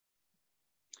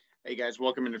Hey guys,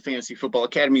 welcome into Fantasy Football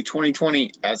Academy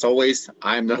 2020. As always,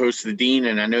 I'm the host of the Dean,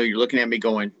 and I know you're looking at me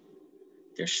going,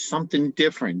 there's something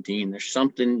different, Dean. There's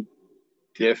something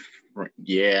different.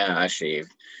 Yeah, I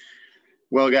shaved.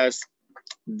 Well, guys,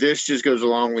 this just goes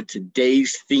along with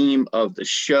today's theme of the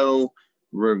show,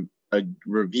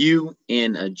 review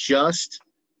and adjust.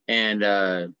 And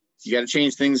you got to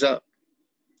change things up.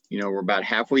 You know, we're about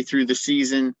halfway through the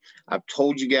season. I've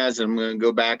told you guys I'm going to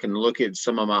go back and look at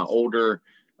some of my older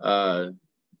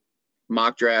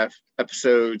mock draft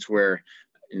episodes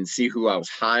and see who I was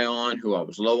high on, who I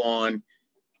was low on,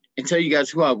 and tell you guys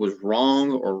who I was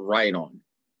wrong or right on.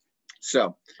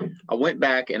 So I went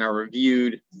back and I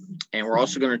reviewed, and we're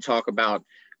also going to talk about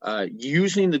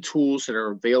using the tools that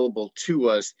are available to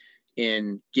us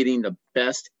in getting the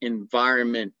best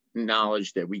environment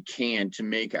knowledge that we can to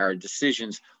make our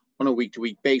decisions on a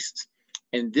week-to-week basis.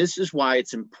 And this is why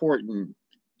it's important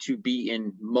to be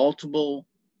in multiple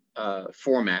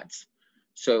formats.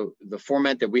 So the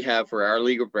format that we have for our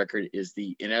league of record is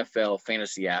the NFL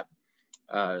fantasy app,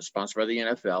 sponsored by the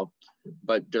NFL.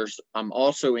 But I'm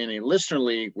also in a listener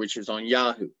league, which is on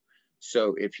Yahoo.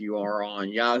 So if you are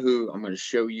on Yahoo, I'm going to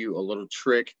show you a little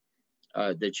trick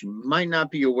that you might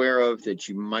not be aware of, that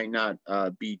you might not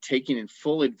be taking in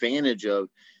full advantage of.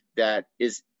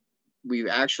 We've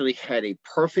actually had a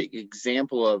perfect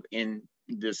example of in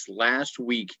this last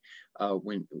week,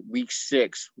 when week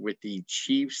 6 with the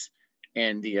Chiefs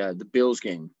and the Bills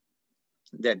game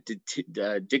that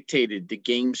dictated the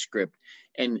game script,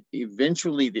 and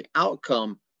eventually the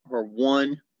outcome for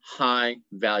one high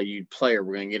valued player.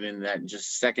 We're going to get into that in just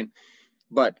a second,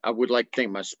 but I would like to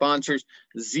thank my sponsors,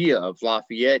 Zia of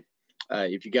Lafayette.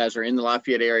 If you guys are in the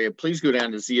Lafayette area, please go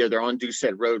down to Zia. They're on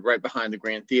Doucette Road, right behind the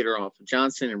Grand Theater off of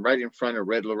Johnson, and right in front of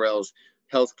Red Laurel's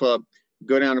Health Club.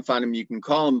 Go down and find them. You can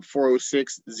call them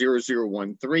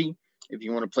 406-0013 if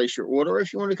you want to place your order, or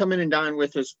if you want to come in and dine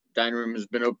with us. Dining room has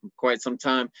been open for quite some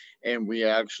time, and we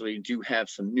actually do have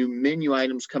some new menu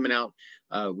items coming out.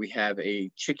 We have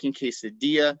a chicken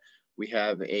quesadilla. We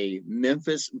have a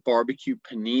Memphis barbecue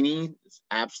panini. It's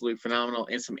absolutely phenomenal.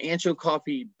 And some Ancho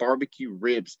Coffee barbecue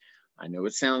ribs. I know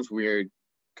it sounds weird.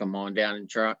 Come on down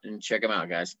and check them out,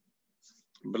 guys.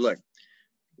 But look,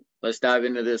 let's dive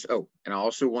into this. Oh, and I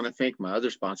also want to thank my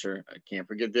other sponsor. I can't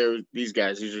forget these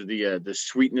guys. These are the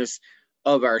sweetness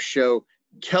of our show,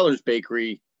 Keller's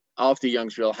Bakery off the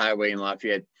Youngsville Highway in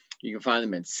Lafayette. You can find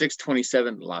them at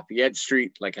 627 Lafayette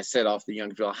Street, like I said, off the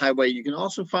Youngsville Highway. You can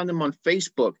also find them on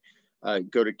Facebook.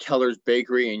 Go to Keller's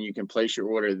Bakery and you can place your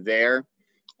order there.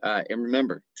 And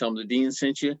remember, tell them the Dean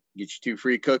sent you, get you 2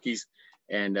 free cookies,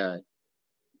 and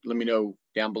let me know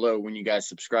down below when you guys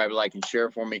subscribe, like, and share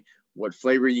for me what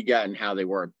flavor you got and how they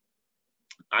work.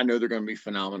 I know they're going to be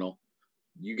phenomenal.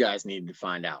 You guys need to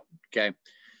find out, okay?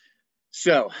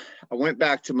 So I went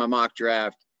back to my mock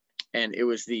draft, and it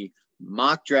was the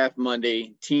Mock Draft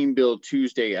Monday, Team Build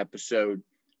Tuesday episode.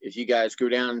 If you guys go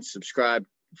down and subscribe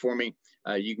for me,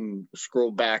 you can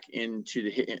scroll back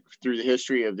through the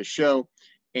history of the show,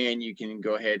 and you can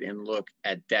go ahead and look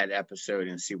at that episode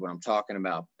and see what I'm talking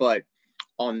about. But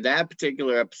on that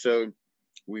particular episode,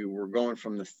 we were going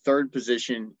from the 3rd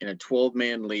position in a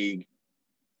 12-man league,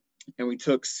 and we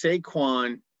took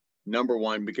Saquon number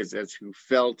 1 because that's who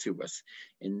fell to us.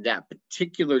 In that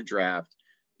particular draft,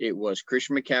 it was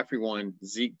Christian McCaffrey 1,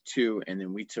 Zeke 2, and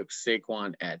then we took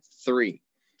Saquon at 3.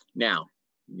 Now,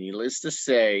 needless to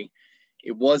say,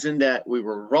 it wasn't that we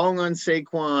were wrong on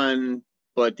Saquon,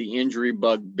 but the injury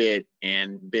bug bit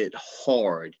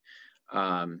hard.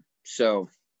 So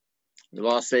we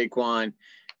lost Saquon.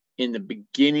 In the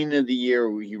beginning of the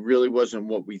year, he really wasn't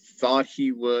what we thought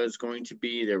he was going to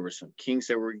be. There were some kinks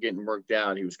that were getting worked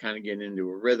out. He was kind of getting into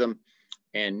a rhythm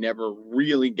and never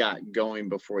really got going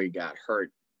before he got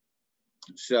hurt.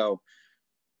 So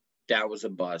that was a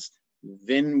bust.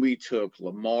 Then we took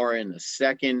Lamar in the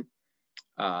 2nd.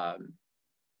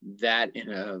 That in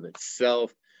and of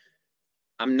itself,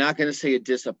 I'm not going to say a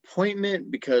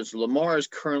disappointment because Lamar is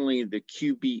currently the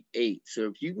QB8. So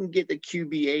if you can get the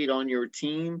QB8 on your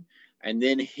team and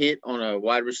then hit on a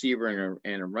wide receiver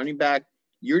and a running back,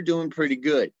 you're doing pretty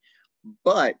good.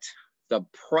 But the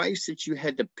price that you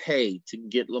had to pay to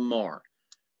get Lamar,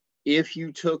 if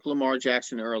you took Lamar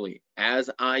Jackson early,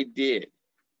 as I did,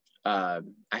 I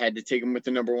had to take him with the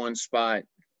number 1 spot.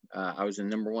 I was in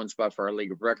number 1 spot for our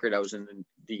league of record. I was in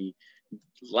the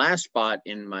last spot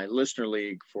in my listener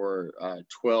league for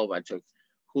 12. I took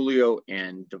Julio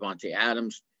and Devontae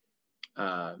Adams.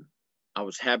 I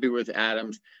was happy with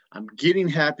Adams. I'm getting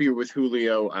happier with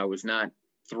Julio. I was not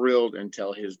thrilled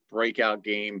until his breakout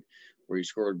game where he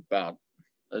scored about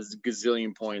a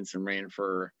gazillion points and ran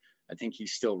for, I think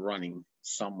he's still running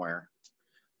somewhere.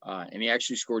 And he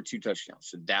actually scored 2 touchdowns.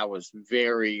 So that was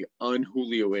very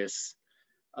un-Julio-ist.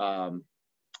 Also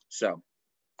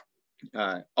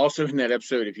in that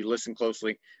episode, if you listen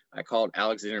closely, I called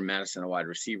Alexander Mattison a wide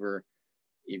receiver.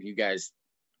 If you guys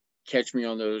catch me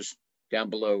on those down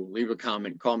below, leave a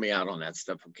comment, call me out on that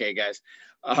stuff. Okay, guys.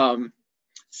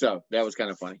 So that was kind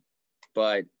of funny,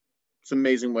 but it's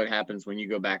amazing what happens when you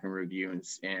go back and review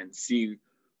and see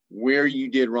where you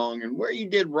did wrong and where you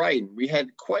did right. We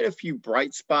had quite a few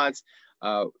bright spots.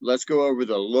 Let's go over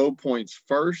the low points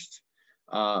first.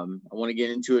 I want to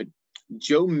get into it.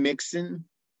 Joe Mixon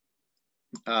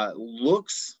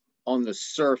looks on the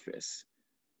surface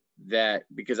that,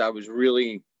 because I was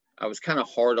kind of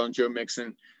hard on Joe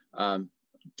Mixon,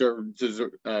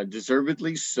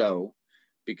 deservedly so,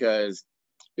 because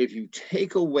if you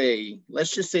take away,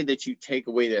 let's just say that you take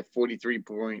away that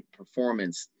 43-point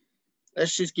performance,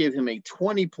 let's just give him a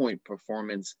 20-point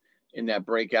performance in that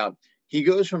breakout. He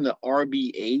goes from the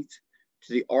RB8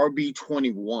 to the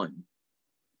RB21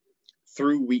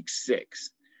 through week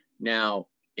 6. Now,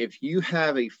 if you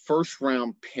have a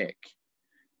first-round pick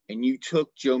and you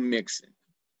took Joe Mixon,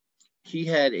 he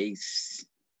had a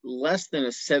less than a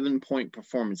 7-point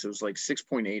performance. It was like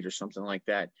 6.8 or something like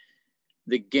that.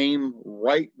 The game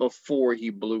right before he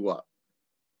blew up.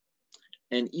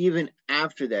 And even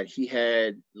after that, he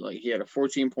had a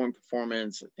 14-point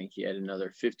performance. I think he had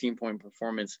another 15-point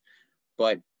performance.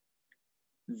 But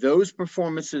those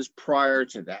performances prior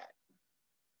to that,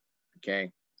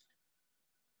 okay,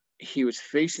 he was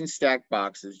facing stack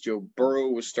boxes. Joe Burrow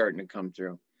was starting to come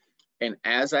through. And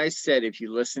as I said, if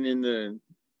you listen in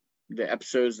the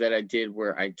episodes that I did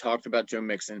where I talked about Joe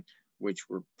Mixon, which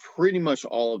were pretty much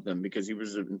all of them because he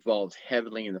was involved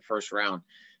heavily in the first round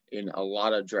in a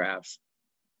lot of drafts.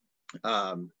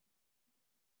 I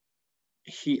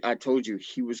told you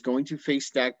he was going to face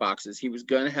stack boxes. He was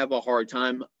going to have a hard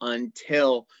time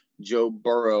until Joe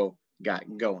Burrow got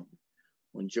going.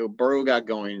 When Joe Burrow got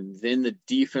going, then the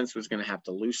defense was going to have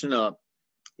to loosen up.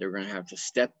 They were going to have to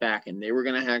step back, and they were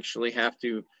going to actually have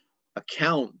to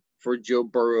account for Joe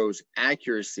Burrow's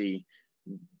accuracy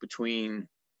between.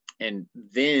 And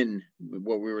then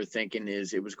what we were thinking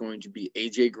is it was going to be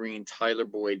A.J. Green, Tyler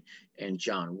Boyd, and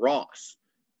John Ross.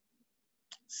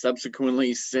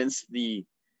 Subsequently, since the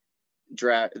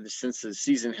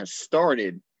season has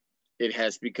started, it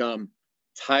has become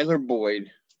Tyler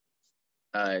Boyd,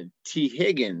 T.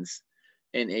 Higgins,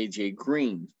 and A.J.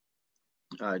 Green.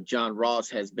 John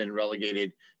Ross has been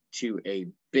relegated to a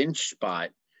bench spot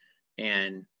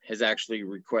and has actually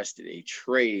requested a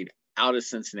trade out of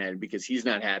Cincinnati because he's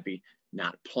not happy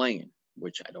not playing,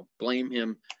 which I don't blame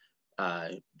him.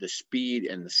 The speed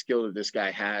and the skill that this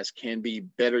guy has can be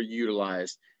better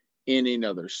utilized in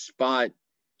another spot.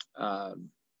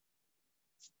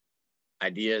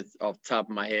 Idea off the top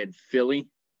of my head, Philly,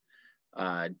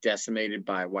 decimated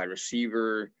by wide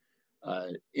receiver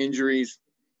injuries.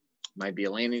 Might be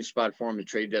a landing spot for him. The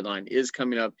trade deadline is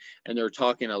coming up, and they're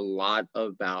talking a lot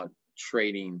about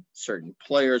trading certain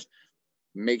players.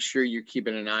 Make sure you're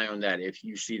keeping an eye on that. If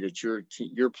you see that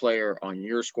your player on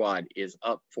your squad is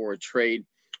up for a trade,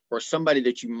 or somebody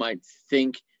that you might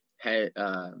think had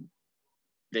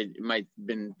that might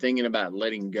been thinking about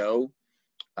letting go,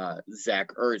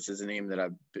 Zach Ertz is a name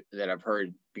that I've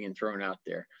heard being thrown out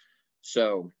there.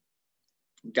 So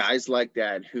guys like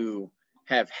that who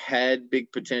have had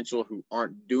big potential, who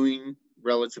aren't doing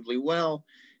relatively well,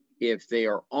 if they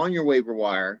are on your waiver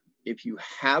wire, if you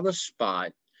have a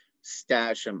spot,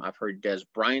 stash them. I've heard Dez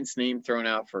Bryant's name thrown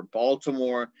out for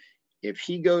Baltimore. If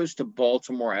he goes to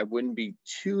Baltimore, I wouldn't be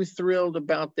too thrilled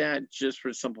about that, just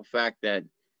for the simple fact that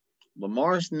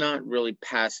Lamar's not really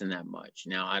passing that much.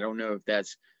 Now, I don't know if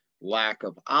that's lack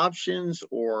of options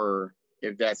or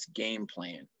if that's game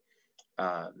plan.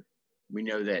 We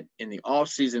know that in the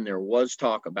offseason, there was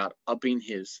talk about upping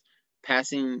his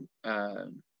passing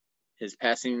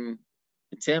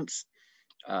attempts.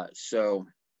 So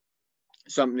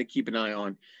something to keep an eye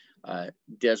on.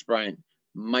 Dez Bryant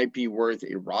might be worth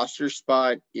a roster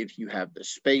spot if you have the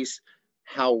space.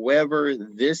 However,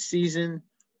 this season,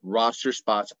 roster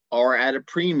spots are at a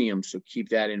premium, so keep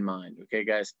that in mind. Okay,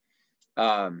 guys?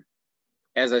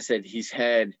 As I said, he's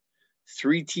had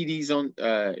 3 TDs on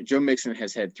Joe Mixon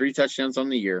has had 3 touchdowns on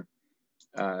the year.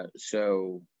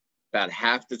 So about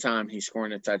half the time he's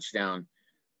scoring a touchdown,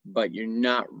 but you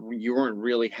weren't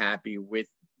really happy with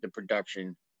the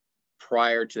production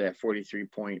prior to that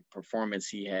 43-point performance.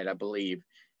 He had, I believe,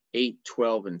 8,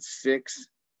 12, and 6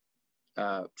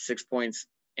 points.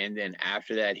 And then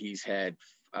after that, he's had,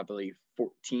 I believe,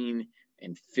 14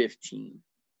 and 15.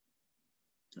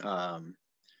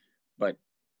 but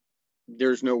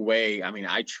there's no way. I mean,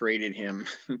 I traded him.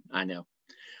 I know.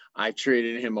 I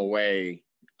traded him away.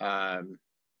 I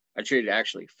traded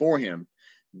actually for him.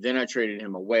 Then I traded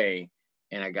him away,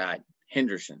 and I got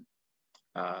Henderson.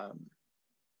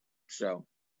 So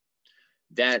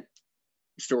that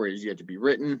story is yet to be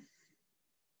written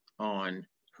on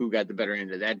who got the better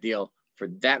end of that deal. For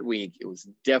that week, it was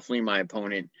definitely my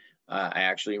opponent. I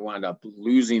actually wound up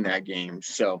losing that game.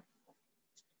 So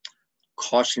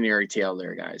cautionary tale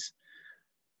there, guys.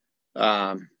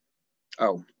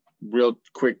 Real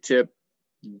quick tip.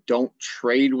 Don't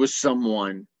trade with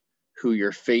someone who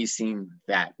you're facing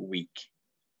that week.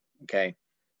 Okay.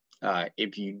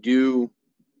 If you do,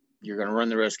 you're going to run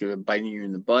the risk of it biting you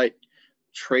in the butt.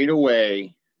 Trade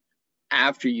away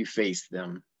after you face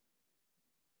them.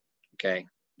 Okay.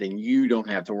 Then you don't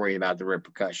have to worry about the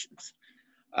repercussions.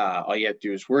 All you have to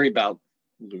do is worry about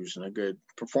losing a good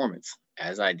performance,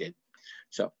 as I did.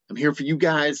 So I'm here for you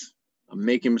guys. I'm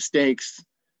making mistakes.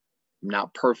 I'm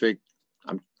not perfect.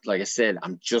 Like I said,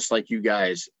 I'm just like you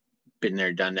guys. Been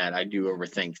there, done that. I do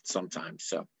overthink sometimes.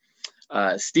 So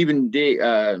Stefon Diggs.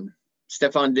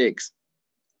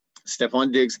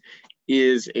 Stefon Diggs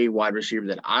is a wide receiver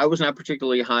that I was not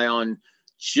particularly high on,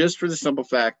 just for the simple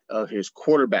fact of his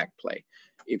quarterback play.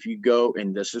 If you go,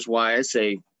 and this is why I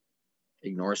say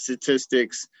ignore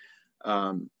statistics,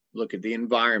 look at the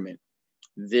environment.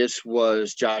 This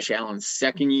was Josh Allen's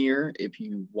second year. If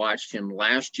you watched him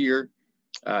last year,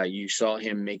 you saw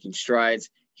him making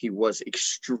strides. He was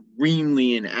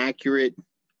extremely inaccurate.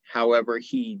 However,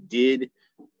 he did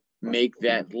make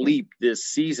that leap this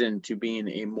season to being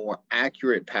a more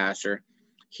accurate passer.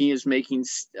 He is making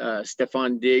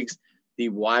Stefon Diggs the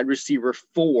wide receiver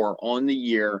 4 on the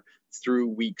year through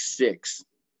week 6.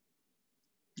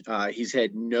 He's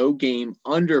had no game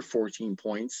under 14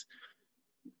 points.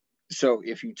 So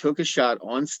if you took a shot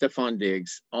on Stefon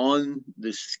Diggs, on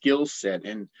the skill set,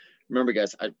 and remember,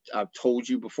 guys, I've told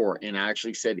you before, and I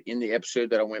actually said in the episode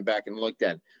that I went back and looked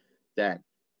at, that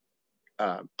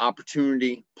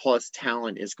opportunity plus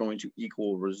talent is going to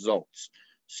equal results.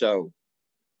 So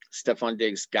Stefon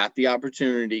Diggs got the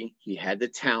opportunity, he had the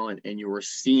talent, and you were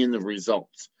seeing the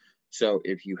results. So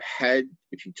if you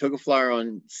took a flyer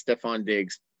on Stefon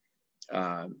Diggs,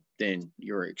 then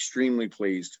you're extremely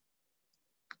pleased.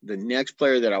 The next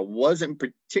player that I wasn't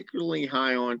particularly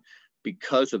high on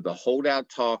because of the holdout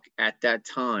talk at that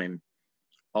time,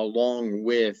 along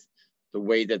with the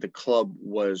way that the club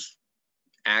was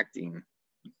acting,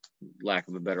 lack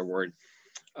of a better word,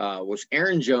 was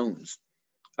Aaron Jones.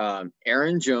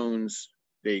 Aaron Jones,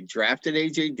 they drafted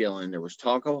A.J. Dillon. There was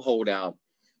talk of holdout.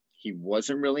 He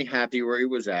wasn't really happy where he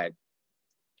was at.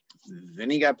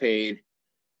 Then he got paid.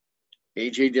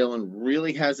 A.J. Dillon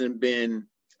really hasn't been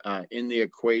in the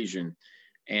equation.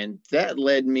 And that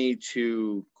led me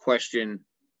to question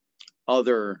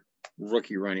other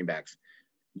rookie running backs.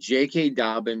 J.K.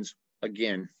 Dobbins,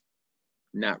 again,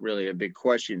 not really a big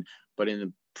question, but in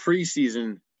the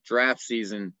preseason draft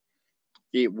season,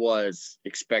 it was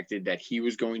expected that he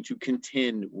was going to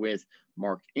contend with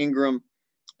Mark Ingram.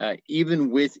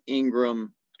 Even with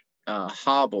Ingram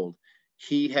hobbled,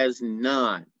 he has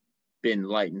not been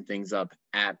lighting things up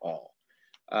at all.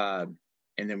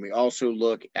 And then we also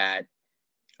look at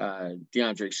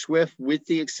DeAndre Swift, with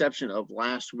the exception of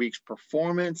last week's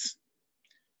performance.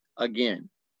 Again,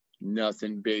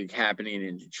 nothing big happening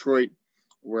in Detroit,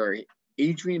 where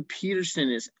Adrian Peterson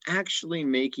is actually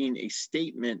making a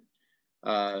statement.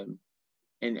 And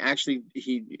actually,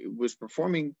 he was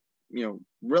performing,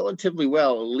 relatively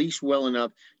well, at least well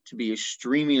enough to be a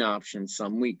streaming option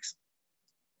some weeks.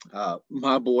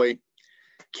 My boy,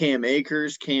 Cam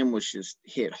Akers. Cam was just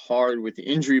hit hard with the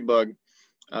injury bug.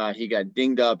 He got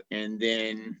dinged up, and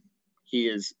then he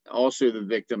is also the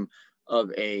victim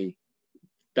of a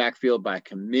backfield by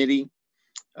committee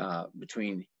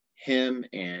between him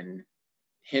and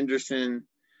Henderson.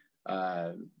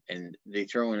 And they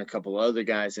throw in a couple other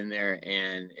guys in there,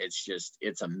 and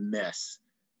it's a mess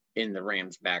in the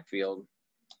Rams backfield.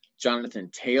 Jonathan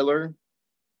Taylor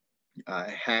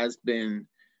has been,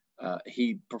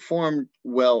 he performed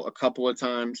well a couple of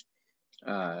times.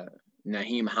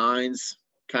 Nyheim Hines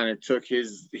kind of took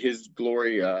his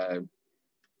glory 1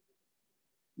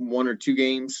 or 2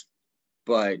 games,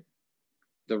 but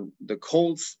the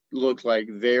Colts look like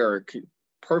they are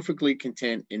perfectly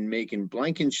content in making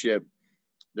Blankenship,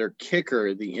 their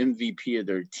kicker, the MVP of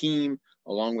their team,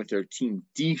 along with their team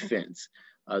defense.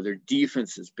 Their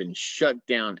defense has been shut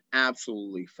down,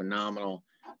 absolutely phenomenal.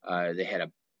 They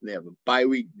have a bye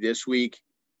week this week,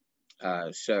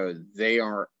 so they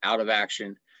are out of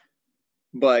action.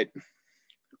 But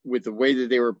with the way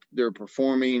that they're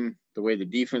performing, the way the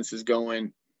defense is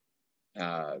going,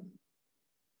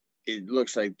 it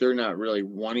looks like they're not really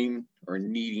wanting or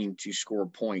needing to score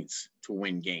points to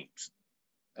win games.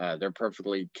 They're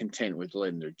perfectly content with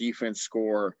letting their defense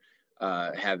score,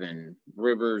 having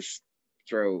Rivers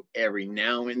throw every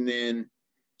now and then,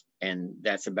 and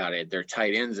that's about it. Their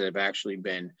tight ends have actually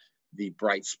been the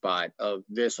bright spot of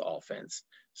this offense.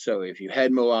 So if you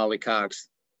had Mo Alie-Cox,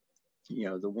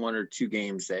 the 1 or 2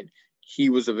 games that he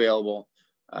was available,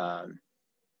 and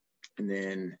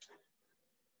then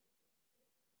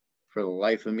for the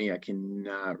life of me, I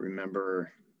cannot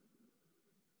remember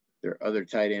their other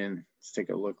tight end. Let's take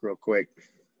a look real quick.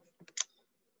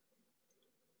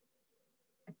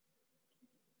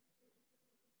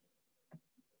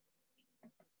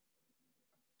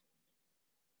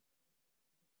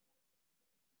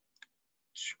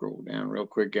 Scroll down real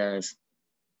quick, guys.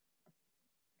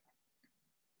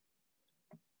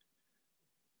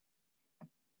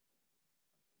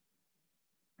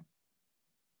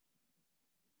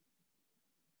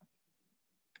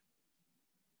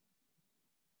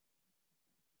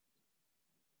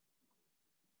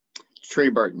 Trey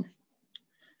Burton.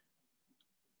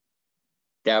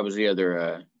 That was the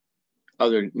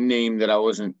other name that I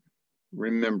wasn't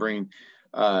remembering.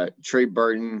 Trey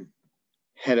Burton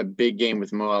had a big game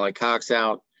with Mo Alie-Cox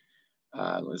out.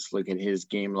 Let's look at his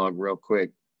game log real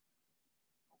quick.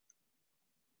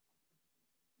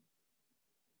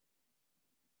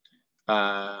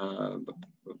 Yeah,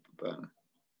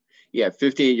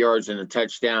 58 yards and a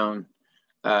touchdown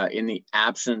in the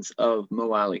absence of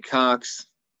Mo Alie-Cox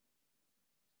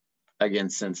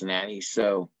against Cincinnati.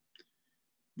 So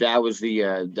that was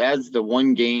that's the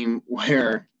one game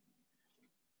where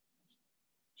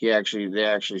they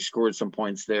actually scored some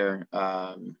points there.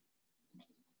 And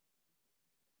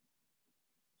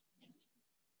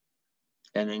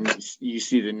then you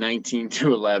see the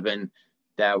 19-11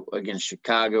 that against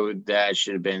Chicago. That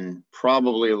should have been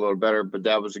probably a little better, but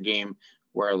that was a game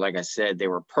where, like I said, they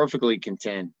were perfectly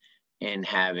content in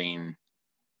having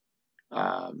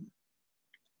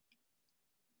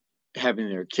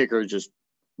their kicker just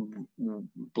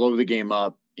blow the game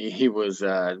up. He was,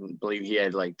 I believe he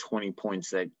had like 20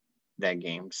 points that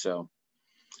game. So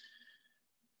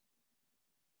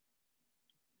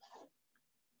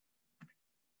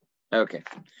okay,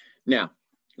 now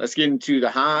let's get into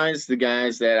the highs. The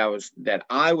guys that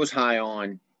I was high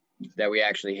on that we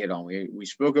actually hit on. We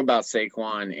spoke about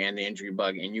Saquon and the injury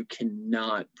bug, and you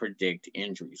cannot predict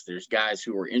injuries. There's guys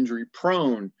who are injury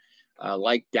prone,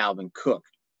 like Dalvin Cook.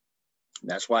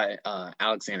 That's why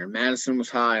Alexander Mattison was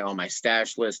high on my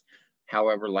stash list.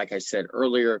 However, like I said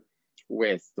earlier,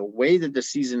 with the way that the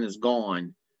season is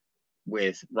gone,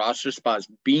 with roster spots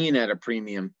being at a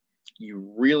premium,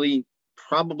 you really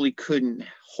probably couldn't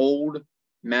hold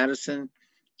Mattison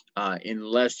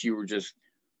unless you were just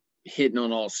hitting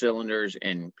on all cylinders.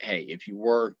 And hey, if you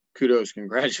were, kudos,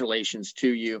 congratulations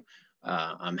to you.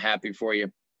 I'm happy for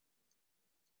you.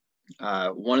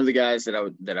 One of the guys that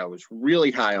I was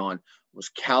really high on was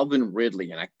Calvin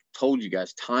Ridley, and I told you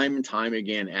guys time and time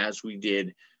again as we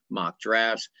did mock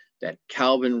drafts that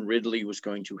Calvin Ridley was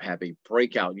going to have a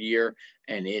breakout year,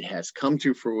 and it has come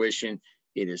to fruition.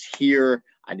 It is here.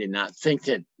 I did not think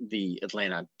that the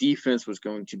Atlanta defense was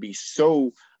going to be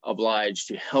so obliged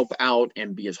to help out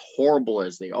and be as horrible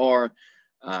as they are,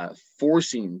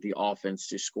 forcing the offense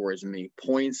to score as many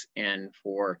points, and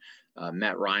for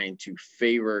Matt Ryan to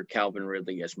favor Calvin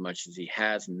Ridley as much as he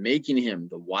has, making him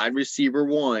the wide receiver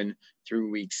 1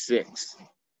 through week 6.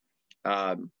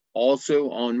 Also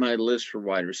on my list for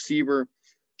wide receiver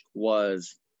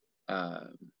was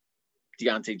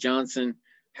Deontay Johnson.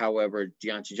 However,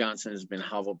 Deontay Johnson has been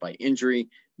hobbled by injury,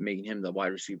 making him the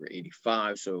wide receiver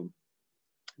 85. So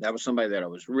that was somebody that I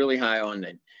was really high on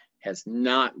that has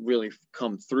not really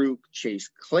come through. Chase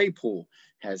Claypool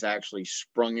has actually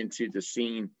sprung into the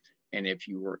scene. And if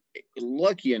you were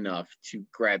lucky enough to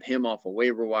grab him off of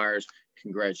waiver wires,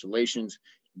 congratulations.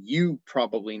 You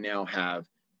probably now have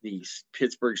the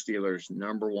Pittsburgh Steelers'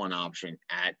 number 1 option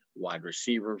at wide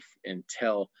receiver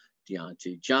until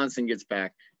Deontay Johnson gets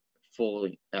back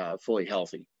fully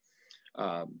healthy.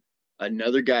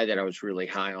 Another guy that I was really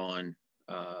high on,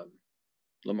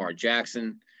 Lamar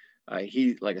Jackson.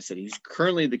 Like I said, he's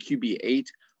currently the QB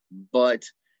 8, but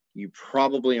you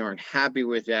probably aren't happy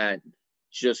with that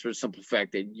just for the simple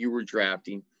fact that you were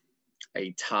drafting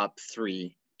a top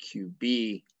 3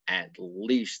 QB, at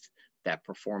least that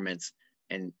performance.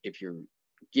 And if you're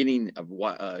getting a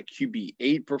QB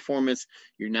 8 performance,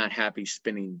 you're not happy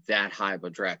spending that high of a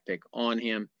draft pick on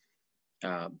him.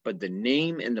 But the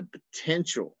name and the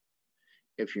potential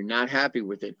if you're not happy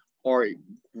with it, are a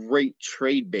great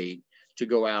trade bait to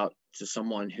go out to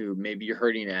someone who maybe you're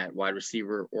hurting at wide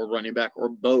receiver or running back or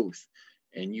both.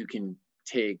 And you can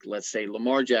take, let's say,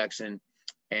 Lamar Jackson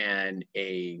and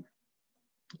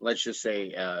let's just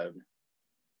say a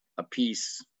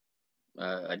piece,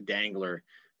 a dangler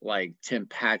like Tim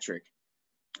Patrick.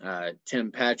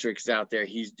 Tim Patrick's out there.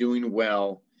 He's doing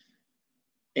well.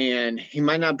 And he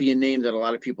might not be a name that a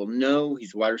lot of people know.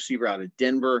 He's a wide receiver out of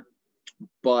Denver.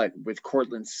 But with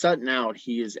Courtland Sutton out,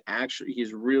 he's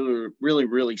really, really,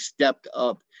 really stepped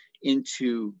up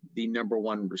into the number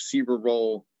one receiver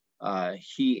role.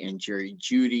 He and Jerry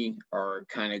Jeudy are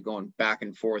kind of going back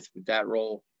and forth with that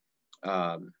role.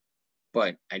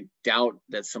 But I doubt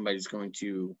that somebody's going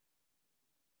to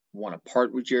want to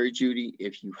part with Jerry Jeudy.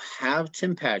 If you have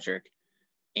Tim Patrick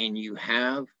and you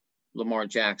have Lamar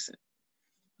Jackson,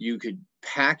 you could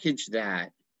package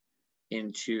that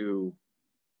into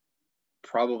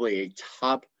probably a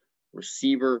top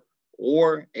receiver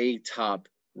or a top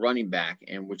running back.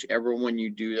 And whichever one you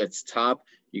do that's top,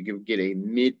 you can get a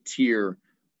mid-tier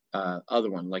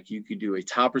other one. Like you could do a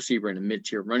top receiver and a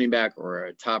mid-tier running back, or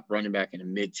a top running back and a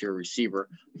mid-tier receiver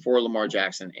for Lamar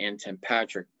Jackson and Tim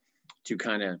Patrick to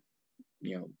kind of,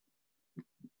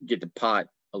 get the pot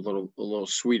a little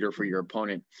sweeter for your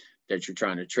opponent that you're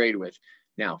trying to trade with.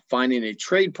 Now, finding a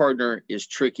trade partner is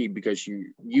tricky because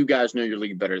you guys know your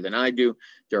league better than I do.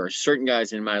 There are certain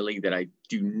guys in my league that I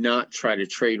do not try to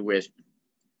trade with.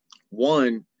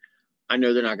 One, I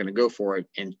know they're not going to go for it.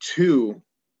 And two,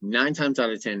 9 times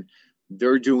out of 10,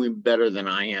 they're doing better than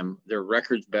I am. Their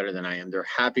record's better than I am. They're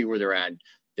happy where they're at.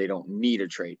 They don't need a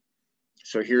trade.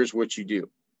 So here's what you do.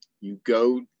 You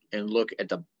go and look at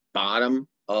the bottom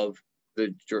of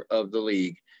the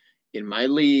league. In my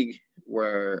league,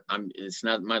 where it's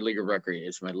not my league of record,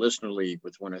 it's my listener league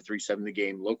with 103.7 The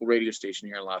Game, local radio station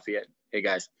here in Lafayette. Hey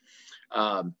guys,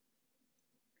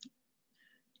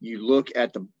 you look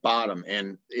at the bottom,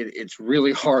 and it's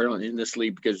really hard in this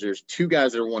league because there's 2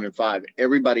 guys that are 1-5.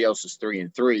 Everybody else is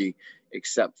 3-3,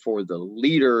 except for the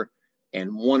leader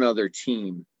and one other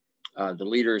team. The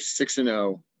leader is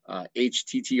 6-0.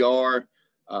 HTTR,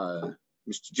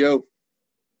 Mr. Joe,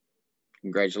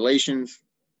 congratulations.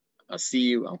 I see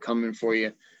you. I'm coming for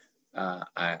you.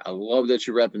 I love that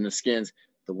you're repping the Skins.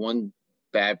 The one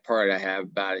bad part I have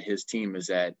about his team is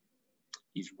that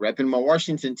he's repping my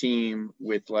Washington team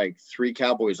with like 3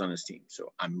 Cowboys on his team.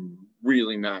 So I'm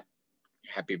really not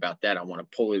happy about that. I want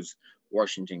to pull his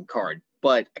Washington card,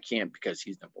 but I can't because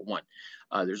he's number 1.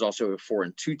 There's also a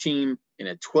 4-2 team in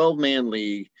a 12-man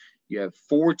league. You have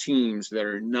 4 teams that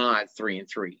are not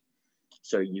 3-3.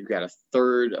 So you've got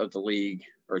 1/3 of the league,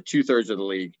 or 2/3 of the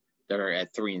league, that are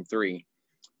at 3-3,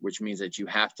 which means that you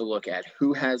have to look at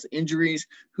who has injuries,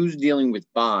 who's dealing with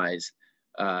buys,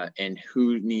 and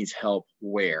who needs help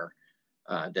where.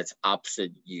 That's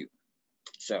opposite you.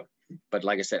 So, but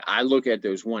like I said, I look at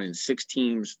those 1-6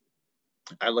 teams.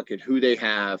 I look at who they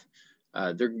have.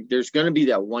 There's going to be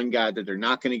that one guy that they're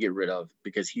not going to get rid of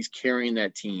because he's carrying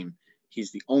that team.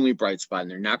 He's the only bright spot,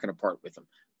 and they're not going to part with him.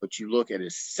 But you look at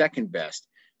his second best,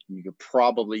 and you could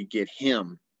probably get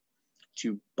him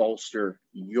to bolster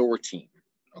your team.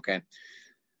 Okay.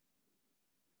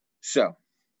 So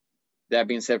that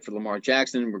being said, for Lamar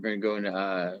Jackson, we're going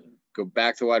to go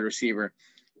back to wide receiver.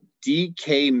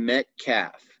 DK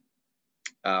Metcalf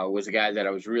was a guy that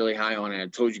I was really high on. And I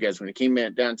told you guys when it came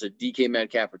down to DK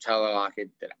Metcalf or Tyler Lockett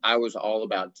that I was all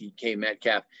about DK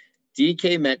Metcalf.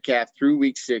 DK Metcalf through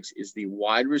week 6 is the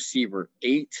wide receiver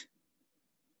 8.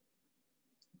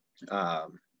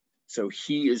 So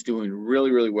he is doing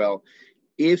really, really well.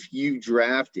 If you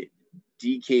drafted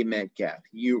DK Metcalf,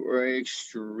 you are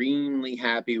extremely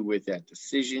happy with that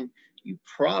decision. You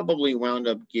probably wound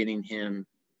up getting him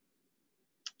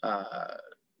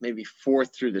maybe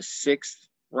 4th through the 6th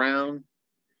round,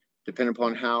 depending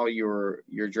upon how your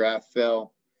draft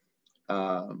fell.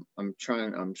 I'm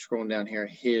scrolling down here.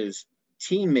 His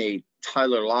teammate,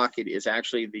 Tyler Lockett, is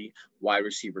actually the wide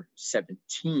receiver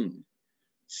 17.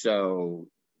 So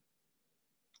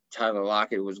Tyler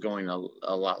Lockett was going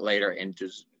a lot later, and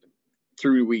just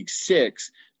through week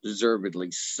 6,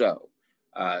 deservedly so.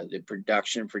 The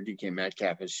production for DK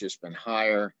Metcalf has just been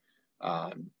higher.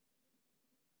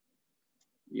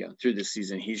 Through the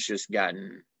season, he's just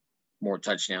gotten more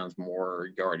touchdowns, more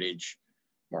yardage,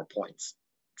 more points.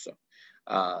 So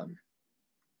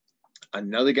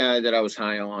another guy that I was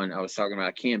high on, I was talking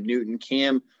about Cam Newton.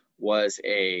 Cam was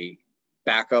a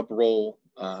backup role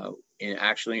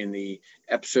in the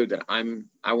episode that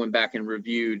I went back and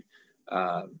reviewed.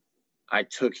 I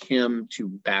took him to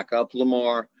back up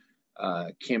Lamar.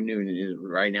 Cam Newton is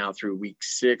right now through week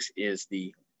 6 is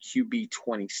the QB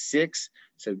 26.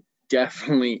 So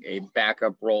definitely a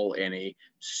backup role and a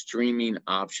streaming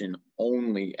option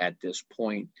only at this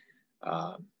point.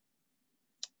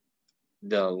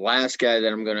 The last guy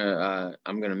that I'm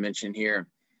gonna mention here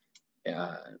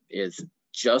is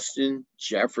Justin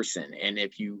Jefferson. And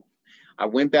I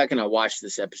went back and I watched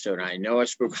this episode. I know I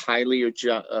spoke highly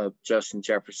of Justin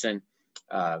Jefferson.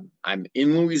 I'm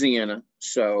in Louisiana,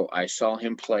 so I saw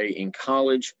him play in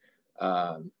college.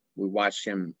 We watched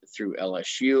him through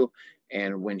LSU.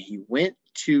 And when he went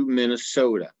to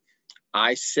Minnesota,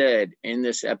 I said in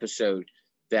this episode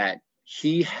that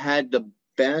he had the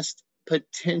best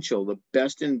potential, the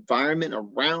best environment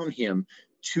around him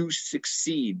to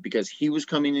succeed, because he was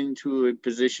coming into a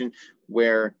position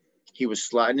where he was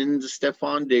sliding into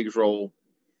Stephon Diggs' role.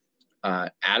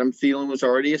 Adam Thielen was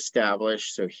already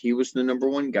established, so he was the number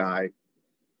one guy.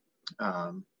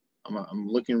 I'm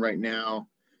looking right now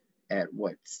at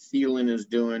what Thielen is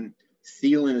doing.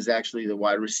 Thielen is actually the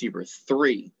wide receiver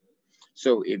 3.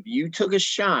 So if you took a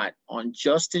shot on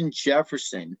Justin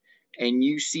Jefferson and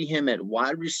you see him at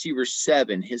wide receiver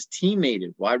 7, his teammate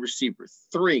at wide receiver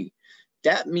 3,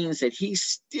 that means that he's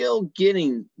still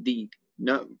getting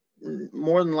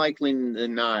more than likely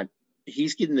than not,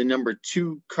 he's getting the number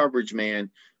 2 coverage man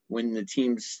when the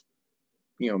teams,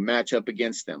 match up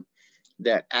against them.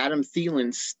 That Adam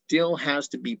Thielen still has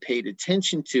to be paid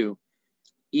attention to,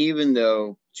 even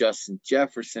though Justin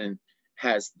Jefferson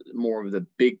has more of the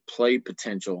big play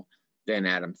potential than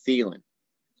Adam Thielen.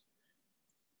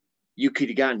 You could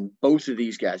have gotten both of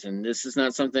these guys, and this is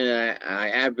not something that I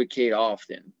advocate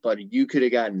often, but you could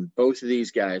have gotten both of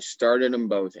these guys, started them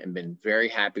both, and been very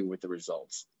happy with the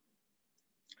results.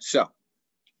 So,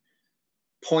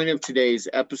 point of today's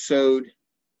episode,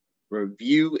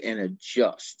 review and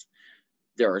adjust.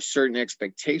 There are certain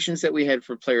expectations that we had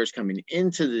for players coming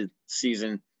into the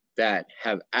season that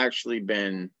have actually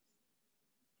been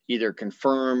either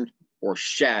confirmed or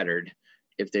shattered.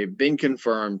 If they've been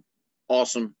confirmed,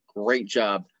 awesome, great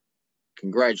job,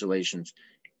 congratulations.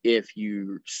 If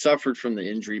you suffered from the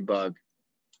injury bug,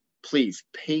 please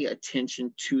pay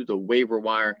attention to the waiver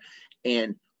wire.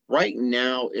 And right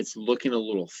now, it's looking a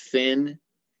little thin.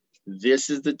 This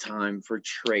is the time for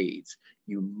trades.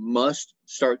 You must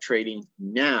start trading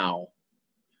now,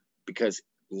 because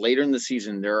later in the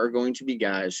season, there are going to be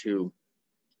guys who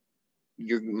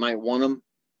you might want them,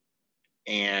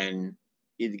 and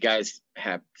the guys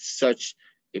have such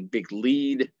a big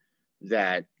lead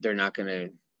that they're not going to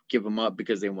give them up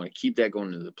because they want to keep that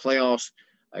going into the playoffs.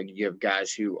 You have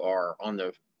guys who are on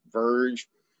the verge.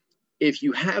 If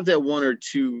you have that 1 or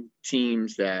 2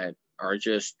 teams that are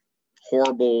just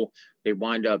horrible, they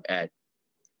wind up at,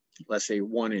 let's say, they're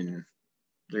going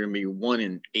to be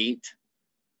 1-8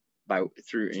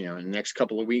 through in the next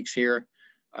couple of weeks here.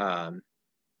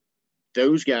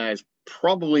 Those guys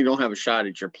probably don't have a shot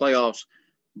at your playoffs.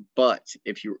 But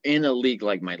if you're in a league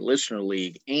like my listener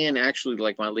league, and actually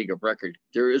like my league of record,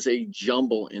 there is a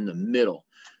jumble in the middle.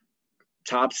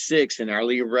 Top 6 in our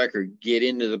league of record get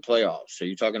into the playoffs. So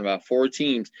you're talking about 4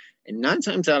 teams, and 9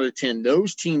 times out of 10,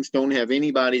 those teams don't have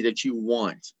anybody that you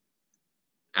want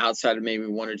outside of maybe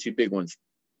 1 or 2 big ones.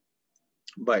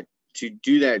 But to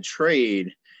do that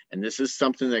trade, and this is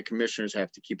something that commissioners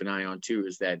have to keep an eye on too,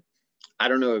 is that I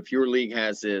don't know if your league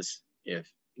has this,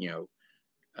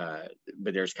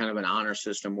 but there's kind of an honor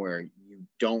system where you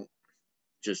don't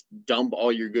just dump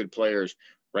all your good players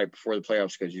right before the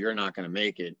playoffs because you're not going to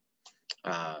make it.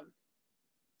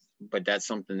 But that's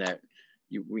something that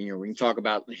we can talk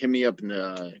about. Hit me up in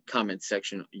the comment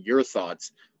section your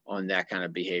thoughts on that kind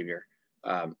of behavior.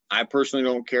 I personally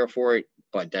don't care for it,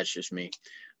 but that's just me.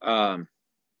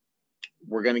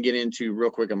 We're going to get into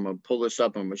real quick. I'm going to pull this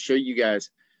up. I'm going to show you guys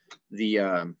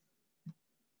the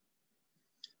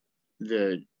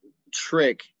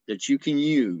trick that you can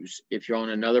use if you're on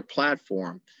another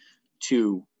platform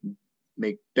to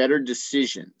make better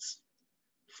decisions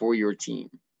for your team.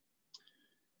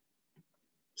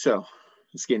 So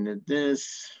let's get into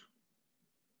this.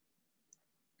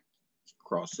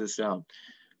 Cross this out.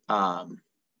 And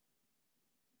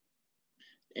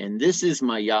this is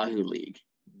my Yahoo league.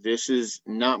 This is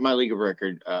not my league of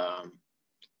record.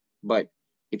 But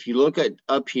if you look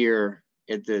up here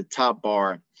at the top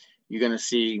bar, you're going to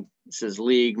see it says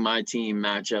league, my team,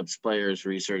 matchups, players,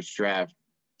 research, draft,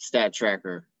 stat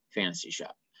tracker, fantasy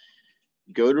shop.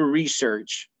 Go to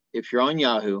research if you're on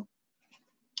Yahoo.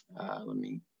 Let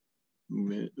me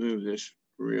move this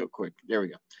real quick. There we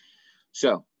go.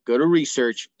 So go to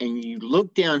research and you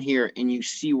look down here and you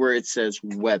see where it says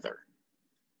weather.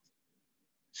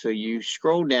 So you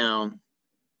scroll down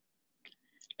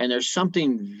And there's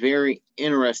something very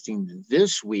interesting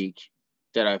this week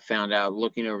that I found out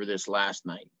looking over this last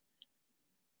night.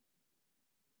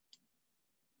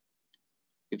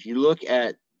 If you look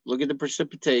at the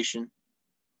precipitation,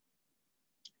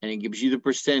 and it gives you the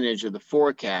percentage of the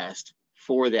forecast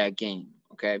for that game,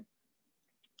 okay?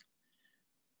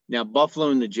 Now,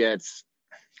 Buffalo and the Jets,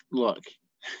 look,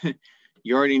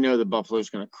 you already know that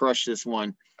Buffalo's going to crush this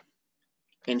one.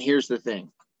 And here's the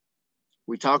thing.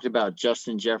 We talked about talked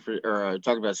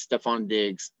about Stephon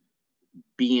Diggs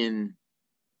being,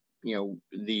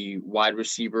 the wide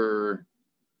receiver.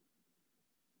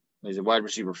 He's a wide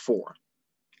receiver 4.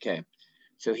 Okay.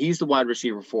 So he's the wide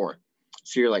receiver 4.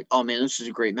 So you're like, oh man, this is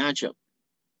a great matchup.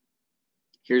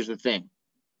 Here's the thing.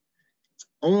 It's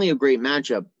only a great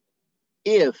matchup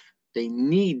if they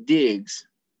need Diggs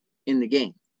in the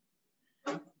game.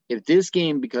 If this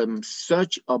game becomes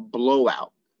such a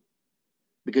blowout,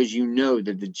 because you know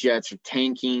that the Jets are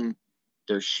tanking,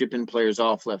 they're shipping players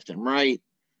off left and right,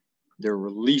 they're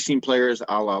releasing players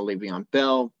a la Le'Veon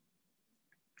Bell,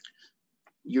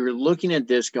 you're looking at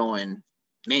this going,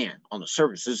 man, on the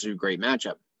surface, this is a great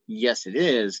matchup. Yes, it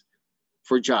is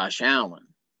for Josh Allen.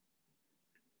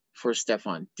 For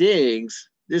Stephon Diggs,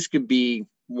 this could be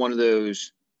one of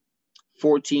those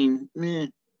 14,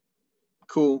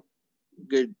 cool,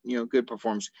 good, good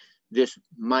performance. This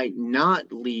might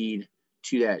not lead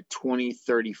to that 20,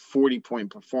 30, 40-point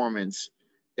performance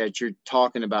that you're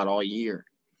talking about all year.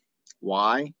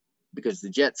 Why? Because the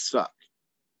Jets suck.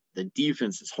 The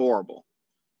defense is horrible.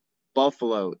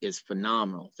 Buffalo is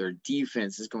phenomenal. Their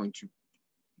defense is going to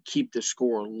keep the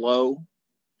score low.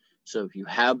 So if you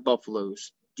have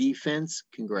Buffalo's defense,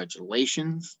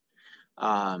 congratulations.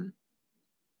 But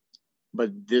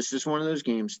this is one of those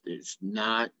games.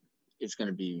 It's going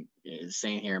to be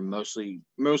saying here mostly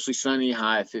sunny,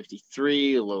 high of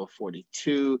 53, a low of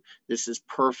 42. This is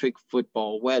perfect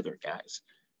football weather, guys.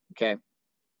 Okay.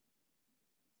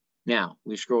 Now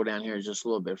we scroll down here just a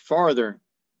little bit farther,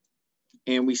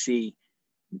 and we see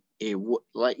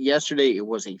like yesterday, it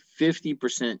was a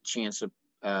 50% chance of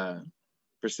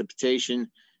precipitation.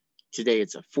 Today,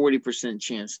 it's a 40%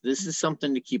 chance. This is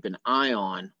something to keep an eye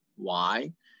on.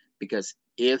 Why? Because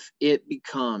if it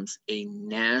becomes a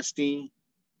nasty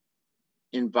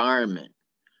environment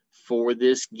for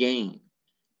this game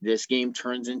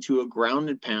turns into a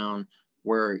grounded pound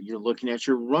where you're looking at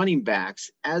your running backs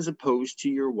as opposed to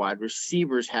your wide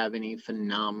receivers having a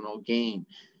phenomenal game.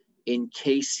 In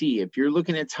KC, if you're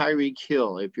looking at Tyreek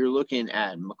Hill, if you're looking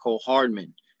at Mecole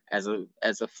Hardman as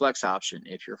a flex option,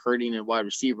 if you're hurting a wide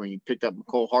receiver and you picked up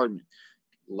Mecole Hardman,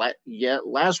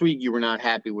 last week you were not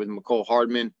happy with Mecole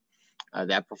Hardman.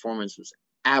 That performance was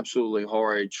absolutely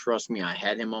horrid. Trust me, I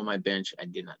had him on my bench. I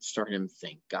did not start him,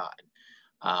 thank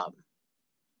God.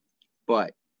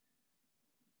 But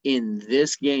in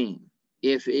this game,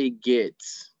 if it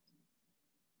gets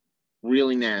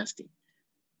really nasty,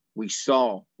 we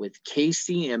saw with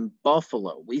KC and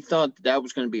Buffalo, we thought that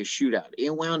was going to be a shootout.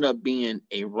 It wound up being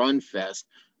a run fest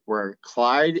where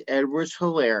Clyde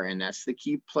Edwards-Helaire, and that's the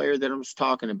key player that I was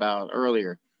talking about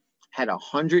earlier, had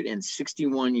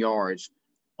 161 yards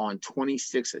on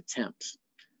 26 attempts.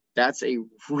 That's a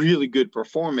really good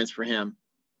performance for him.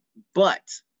 But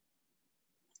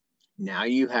now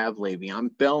you have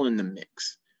Le'Veon Bell in the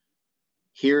mix.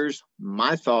 Here's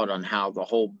my thought on how the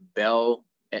whole Bell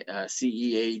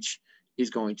CEH is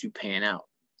going to pan out.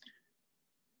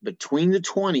 Between the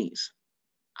 20s,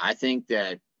 I think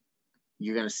that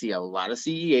you're going to see a lot of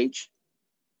CEH.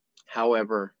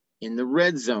 However, in the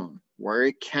red zone, where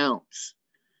it counts,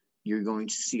 you're going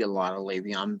to see a lot of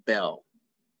Le'Veon Bell.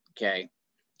 Okay?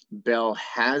 Bell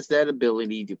has that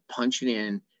ability to punch it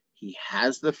in. He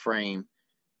has the frame.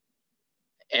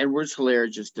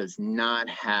 Edwards-Helaire just does not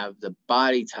have the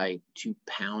body type to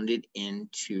pound it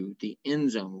into the end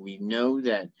zone. We know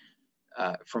that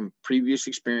from previous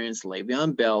experience,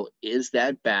 Le'Veon Bell is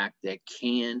that back that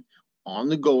can, on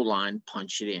the goal line,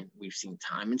 punch it in. We've seen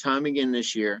time and time again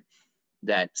this year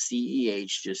that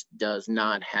CEH just does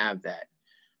not have that.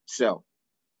 So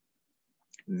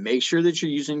make sure that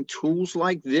you're using tools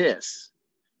like this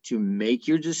to make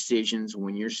your decisions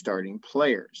when you're starting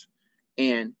players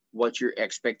and what your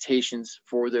expectations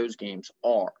for those games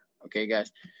are. Okay,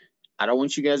 guys? I don't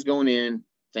want you guys going in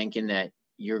thinking that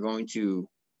you're going to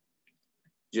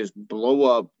just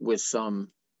blow up with some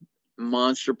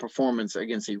monster performance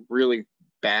against a really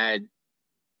bad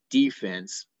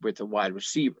defense with a wide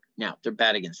receiver. Now, if they're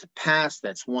bad against the pass,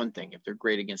 that's one thing. If they're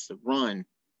great against the run,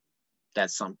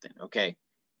 that's something, okay?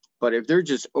 But if they're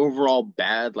just overall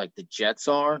bad like the Jets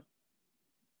are,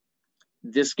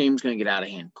 this game's going to get out of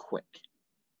hand quick.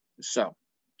 So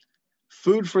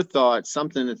food for thought,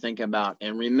 something to think about.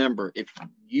 And remember, if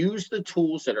you use the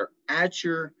tools that are at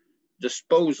your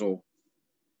disposal,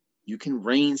 you can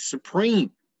reign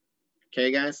supreme.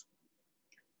 Okay, guys?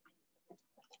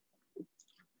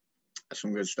 That's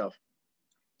some good stuff.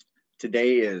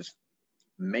 Today is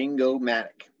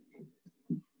Mango-Matic.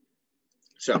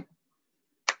 So,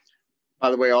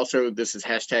 by the way, also, this is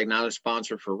hashtag not a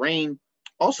sponsor for Reign.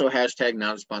 Also, hashtag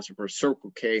not a sponsor for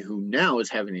Circle K, who now is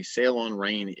having a sale on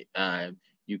Reign.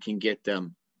 You can get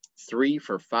them 3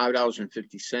 for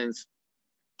 $5.50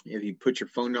 if you put your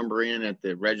phone number in at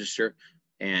the register,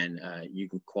 and you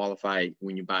can qualify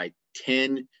when you buy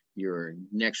 10. Your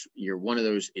one of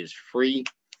those is free.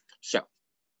 So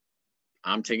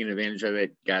I'm taking advantage of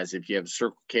it, guys. If you have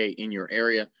Circle K in your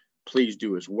area, please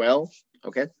do as well.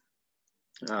 Okay.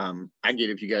 I get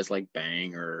if you guys like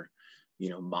Bang or,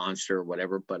 Monster or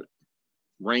whatever, but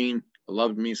Reign, I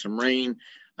love me some Reign.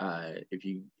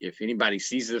 If anybody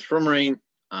sees this from Reign,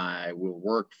 I will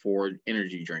work for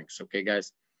energy drinks. Okay,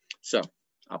 guys. So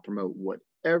I'll promote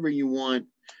whatever you want.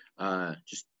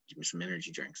 Just give me some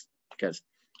energy drinks, because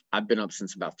I've been up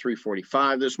since about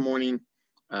 3:45 this morning,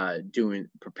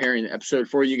 preparing the episode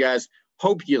for you guys.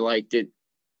 Hope you liked it.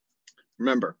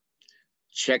 Remember,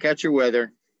 check out your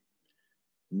weather.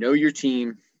 Know your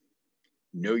team,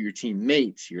 know your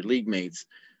teammates, your league mates,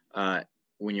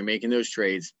 when you're making those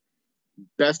trades.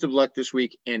 Best of luck this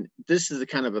week. And this is a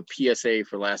kind of a PSA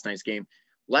for last night's game.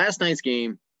 Last night's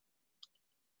game,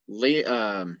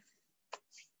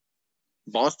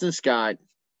 Boston Scott,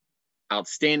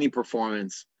 outstanding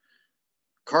performance.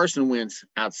 Carson Wentz,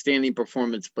 outstanding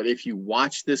performance. But if you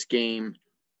watch this game,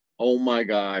 oh my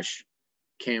gosh,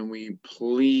 can we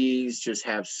please just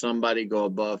have somebody go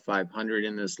above 500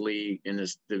 in this league, in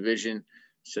this division,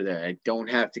 so that I don't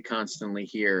have to constantly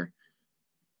hear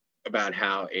about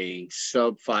how a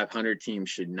sub 500 team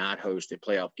should not host a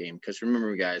playoff game? Because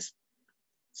remember, guys,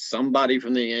 somebody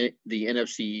from the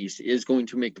NFC East is going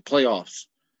to make the playoffs.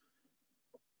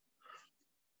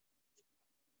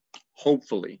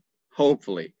 Hopefully.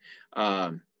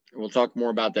 We'll talk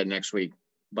more about that next week.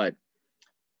 But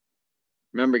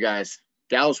remember, guys,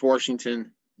 Dallas,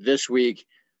 Washington this week.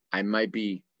 I might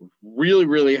be really,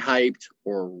 really hyped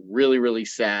or really, really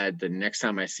sad the next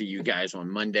time I see you guys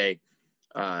on Monday.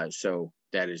 So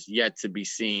that is yet to be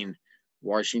seen.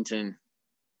 Washington,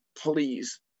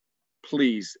 please.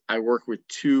 I work with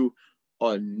 2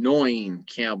 annoying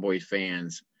Cowboy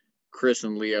fans, Chris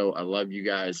and Leo. I love you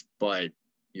guys, but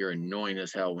you're annoying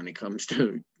as hell when it comes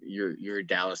to your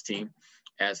Dallas team,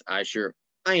 as I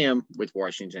am with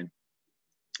Washington.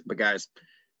 But guys,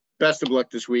 best of luck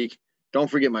this week. Don't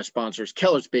forget my sponsors,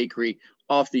 Keller's Bakery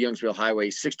off the Youngsville Highway,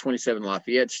 627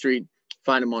 Lafayette Street.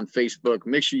 Find them on Facebook.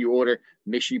 Make sure you order.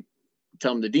 Make sure you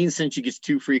tell them the Dean sent you, gets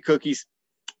 2 free cookies.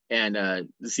 And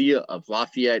Zia of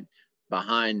Lafayette,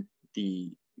 behind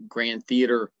the Grand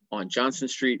Theater on Johnson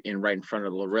Street and right in front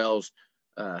of Laurel's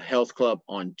Health Club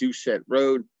on Doucette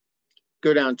Road.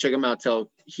 Go down, check them out.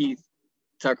 Tell Heath,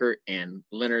 Tucker, and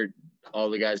Leonard, all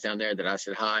the guys down there, that I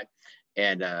said hi.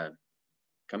 And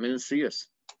come in and see us.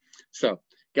 So,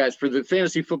 guys, for the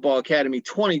Fantasy Football Academy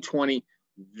 2020,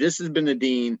 this has been the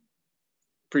Dean.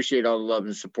 Appreciate all the love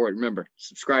and support. Remember,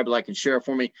 subscribe, like, and share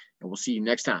for me, and we'll see you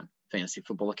next time. Fantasy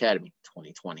Football Academy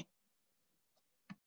 2020.